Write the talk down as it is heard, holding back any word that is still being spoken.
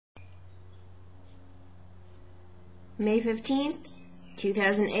May 15th,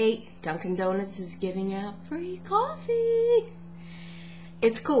 2008, Dunkin' Donuts is giving out free coffee.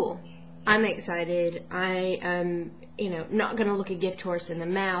 It's cool. I'm excited. I am, not going to look a gift horse in the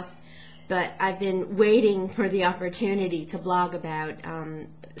mouth, but I've been waiting for the opportunity to blog about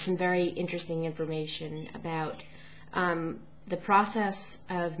some very interesting information about the process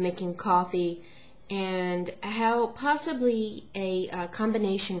of making coffee and how possibly a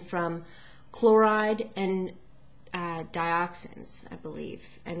combination from chloride and dioxins, I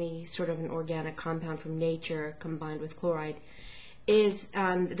believe, any sort of an organic compound from nature combined with chloride, is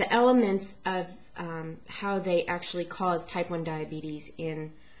the elements of how they actually cause type 1 diabetes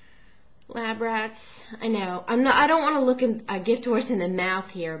in lab rats. I know, I don't want to look a gift horse in the mouth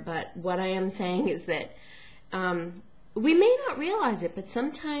here, but what I am saying is that we may not realize it, but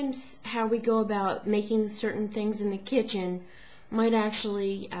sometimes how we go about making certain things in the kitchen might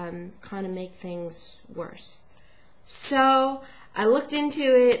actually kind of make things worse. So I looked into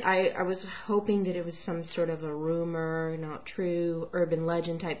it. I was hoping that it was some sort of a rumor, not true, urban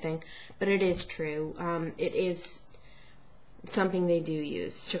legend type thing, but it is true. It is something they do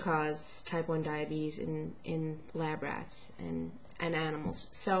use to cause type 1 diabetes in lab rats and animals.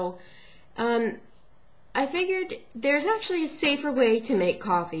 So I figured there's actually a safer way to make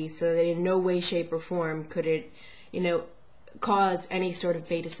coffee so that in no way, shape, or form could it, cause any sort of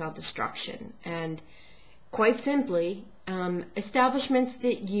beta cell destruction. And quite simply, establishments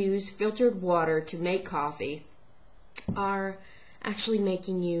that use filtered water to make coffee are actually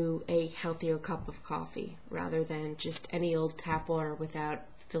making you a healthier cup of coffee rather than just any old tap water without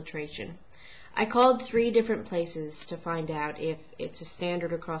filtration. I called 3 different places to find out if it's a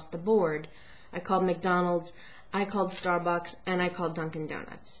standard across the board. I called McDonald's, I called Starbucks, and I called Dunkin'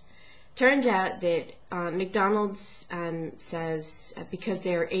 Donuts. Turns out that McDonald's says because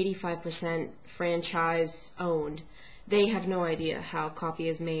they're 85% franchise owned, they have no idea how coffee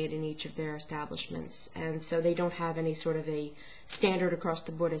is made in each of their establishments, and so they don't have any sort of a standard across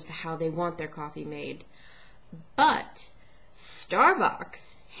the board as to how they want their coffee made. But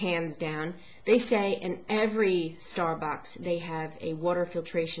Starbucks, hands down, they say in every Starbucks they have a water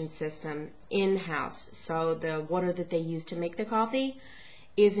filtration system in-house, so the water that they use to make the coffee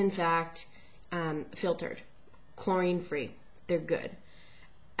is in fact filtered, chlorine-free. They're good.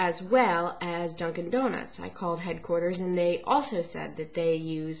 As well as Dunkin' Donuts. I called headquarters and they also said that they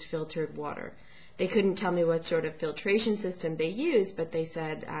use filtered water. They couldn't tell me what sort of filtration system they use, but they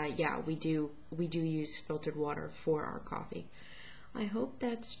said, yeah, we do use filtered water for our coffee. I hope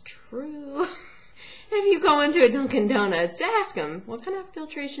that's true. If you go into a Dunkin' Donuts, ask them, what kind of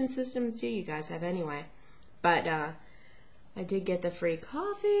filtration systems do you guys have anyway? But I did get the free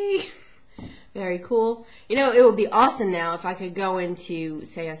coffee. Very cool. It would be awesome now if I could go into,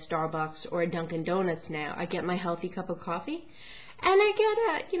 say, a Starbucks or a Dunkin' Donuts now. I get my healthy cup of coffee, and I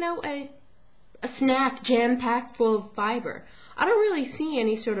get a snack jam-packed full of fiber. I don't really see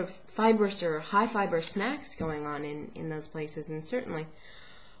any sort of fibrous or high-fiber snacks going on in those places, and certainly,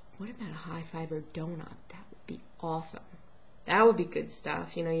 what about a high-fiber donut? That would be awesome. That would be good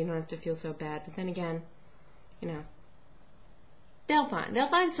stuff. You don't have to feel so bad, but then again, they'll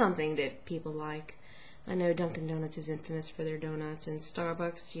find something that people like. I know Dunkin' Donuts is infamous for their donuts, and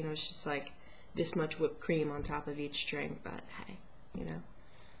Starbucks, it's just like this much whipped cream on top of each drink, but hey,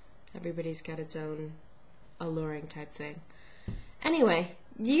 everybody's got its own alluring type thing. Anyway,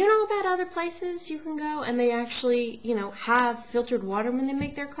 do you know about other places you can go and they actually, have filtered water when they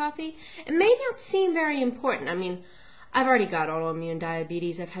make their coffee? It may not seem very important. I mean, I've already got autoimmune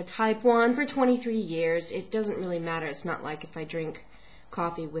diabetes. I've had type 1 for 23 years. It doesn't really matter. It's not like if I drink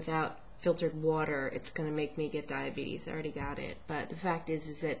coffee without filtered water, it's going to make me get diabetes. I already got it. But the fact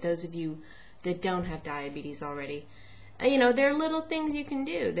is that those of you that don't have diabetes already, there are little things you can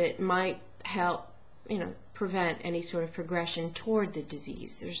do that might help, prevent any sort of progression toward the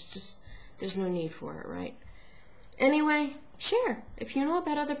disease. There's no need for it, right? Anyway, share. If you know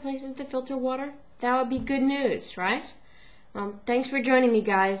about other places that filter water, that would be good news, right? Well, thanks for joining me,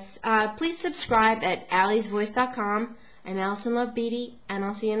 guys. Please subscribe at alliesvoice.com. I'm Allison Love Beatty, and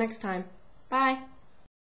I'll see you next time. Bye.